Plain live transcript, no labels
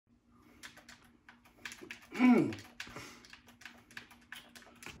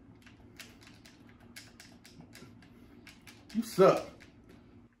You suck.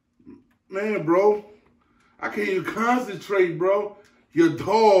 Man, bro, I can't even concentrate, bro. Your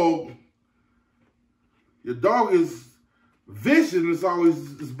dog is vicious and it's always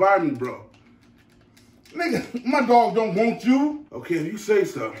biting me, bro. Nigga, my dog don't want you. Okay, if you say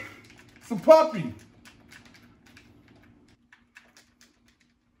so. It's a puppy.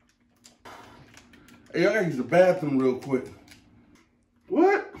 Hey, I gotta use the bathroom real quick.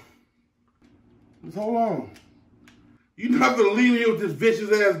 What? Just hold on. You're not gonna leave me with this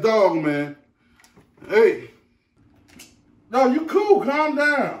vicious ass dog, man. Hey. No, you cool, calm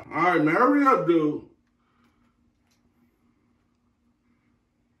down. All right, man, hurry up, dude.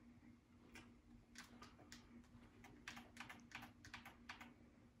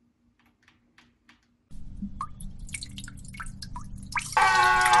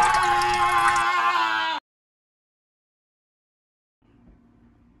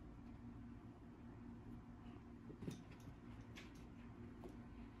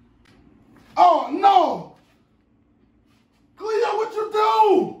 Oh, no! Cleo, what you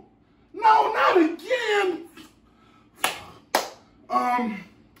do? No, not again!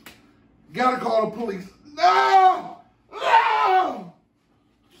 Gotta call the police. No! No!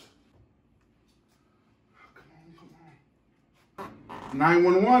 Come on.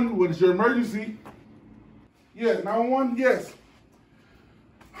 911, what is your emergency? Yes, 911, yes.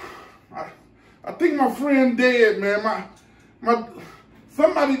 I think my friend dead, man.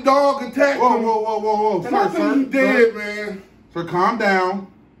 Somebody dog attacked him. Whoa. And I think he dead, man. Sir, calm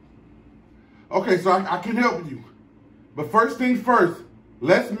down. Okay, so I can help you. But first things first,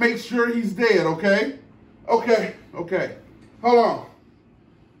 let's make sure he's dead, okay? Okay. Hold on.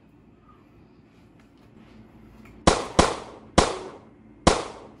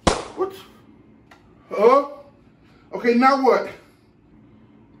 What? Okay, now what?